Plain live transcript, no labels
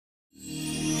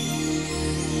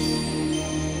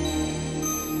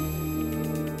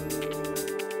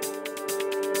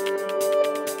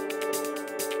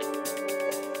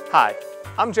Hi,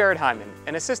 I'm Jared Hyman,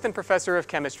 an assistant professor of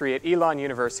chemistry at Elon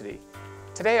University.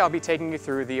 Today I'll be taking you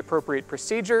through the appropriate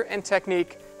procedure and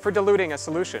technique for diluting a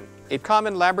solution. A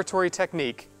common laboratory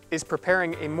technique is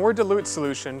preparing a more dilute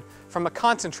solution from a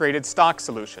concentrated stock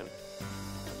solution.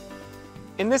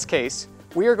 In this case,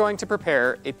 we are going to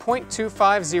prepare a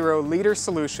 0.250 liter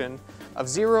solution of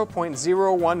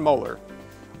 0.01 molar.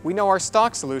 We know our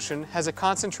stock solution has a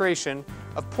concentration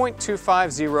of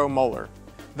 0.250 molar.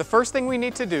 The first thing we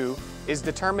need to do is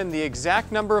determine the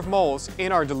exact number of moles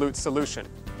in our dilute solution.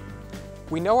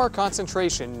 We know our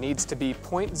concentration needs to be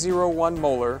 0.01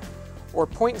 molar or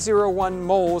 0.01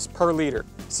 moles per liter.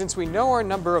 Since we know our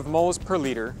number of moles per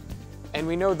liter and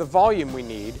we know the volume we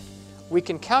need, we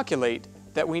can calculate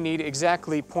that we need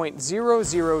exactly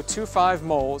 0.0025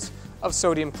 moles of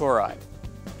sodium chloride.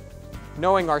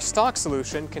 Knowing our stock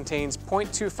solution contains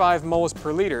 0.25 moles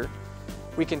per liter,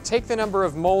 we can take the number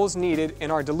of moles needed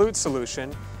in our dilute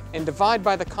solution and divide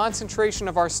by the concentration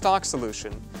of our stock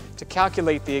solution to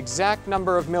calculate the exact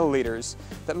number of milliliters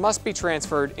that must be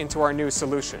transferred into our new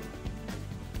solution.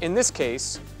 In this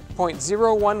case,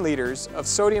 0.01 liters of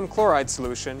sodium chloride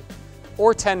solution,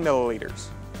 or 10 milliliters.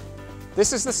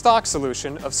 This is the stock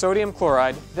solution of sodium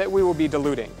chloride that we will be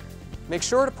diluting. Make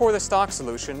sure to pour the stock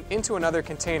solution into another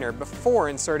container before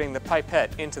inserting the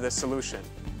pipette into the solution.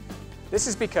 This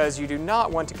is because you do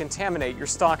not want to contaminate your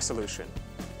stock solution.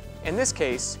 In this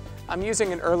case, I'm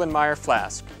using an Erlenmeyer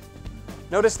flask.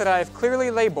 Notice that I have clearly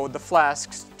labeled the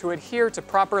flasks to adhere to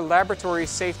proper laboratory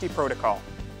safety protocol.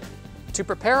 To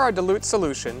prepare our dilute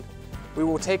solution, we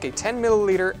will take a 10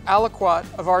 milliliter aliquot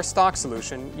of our stock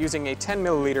solution using a 10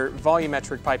 milliliter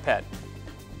volumetric pipette.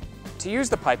 To use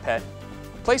the pipette,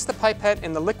 place the pipette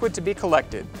in the liquid to be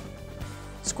collected.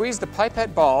 Squeeze the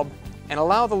pipette bulb and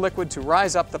allow the liquid to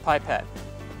rise up the pipette.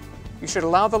 You should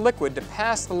allow the liquid to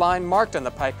pass the line marked on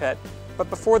the pipette, but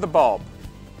before the bulb.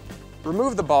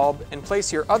 Remove the bulb and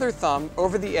place your other thumb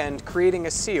over the end, creating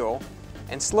a seal,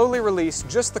 and slowly release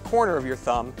just the corner of your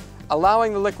thumb,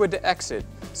 allowing the liquid to exit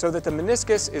so that the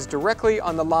meniscus is directly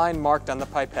on the line marked on the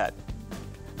pipette.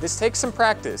 This takes some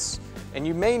practice, and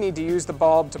you may need to use the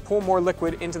bulb to pull more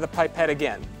liquid into the pipette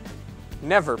again.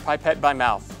 Never pipette by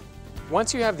mouth.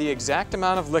 Once you have the exact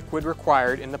amount of liquid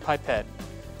required in the pipette,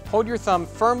 hold your thumb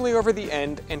firmly over the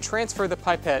end and transfer the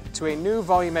pipette to a new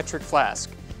volumetric flask,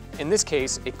 in this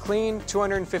case a clean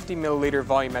 250 milliliter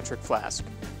volumetric flask.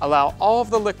 Allow all of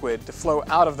the liquid to flow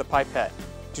out of the pipette.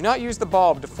 Do not use the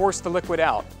bulb to force the liquid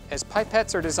out, as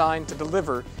pipettes are designed to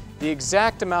deliver the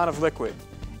exact amount of liquid,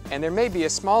 and there may be a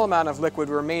small amount of liquid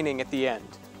remaining at the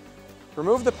end.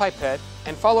 Remove the pipette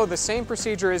and follow the same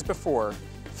procedure as before,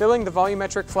 filling the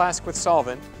volumetric flask with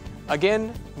solvent,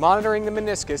 again monitoring the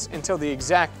meniscus until the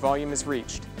exact volume is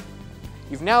reached.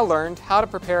 You've now learned how to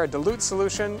prepare a dilute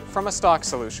solution from a stock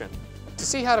solution. To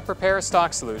see how to prepare a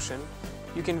stock solution,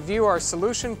 you can view our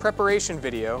solution preparation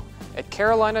video at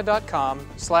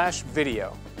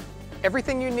carolina.com/video.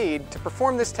 Everything you need to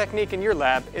perform this technique in your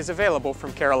lab is available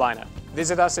from Carolina.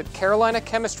 Visit us at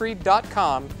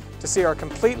carolinachemistry.com to see our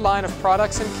complete line of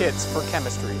products and kits for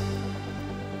chemistry.